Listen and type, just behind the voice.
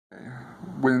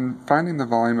when finding the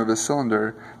volume of a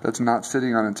cylinder that's not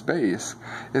sitting on its base,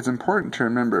 it's important to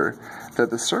remember that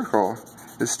the circle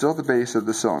is still the base of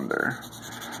the cylinder.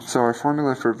 So our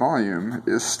formula for volume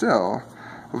is still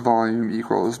volume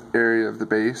equals area of the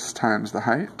base times the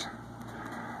height,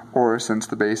 or since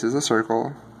the base is a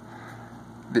circle,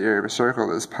 the area of a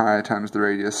circle is pi times the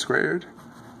radius squared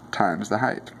times the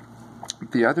height.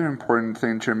 The other important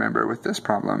thing to remember with this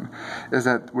problem is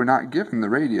that we're not given the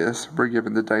radius, we're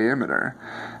given the diameter.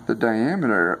 The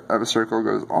diameter of a circle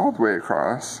goes all the way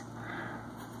across.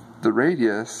 The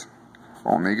radius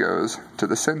only goes to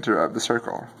the center of the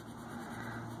circle.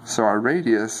 So our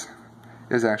radius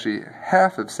is actually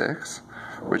half of 6,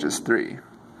 which is 3.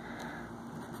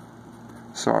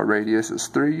 So our radius is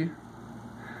 3.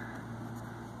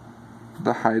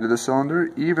 The height of the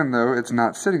cylinder, even though it's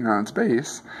not sitting on its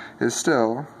base, is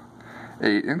still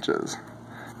 8 inches,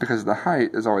 because the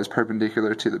height is always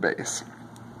perpendicular to the base.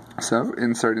 So,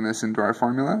 inserting this into our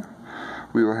formula,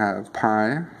 we will have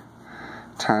pi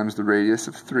times the radius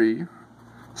of 3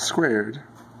 squared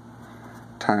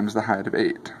times the height of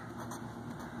 8.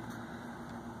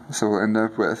 So we'll end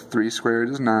up with 3 squared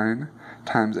is 9,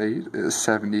 times 8 is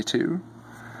 72.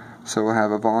 So we'll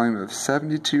have a volume of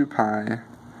 72 pi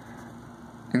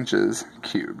inches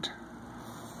cubed.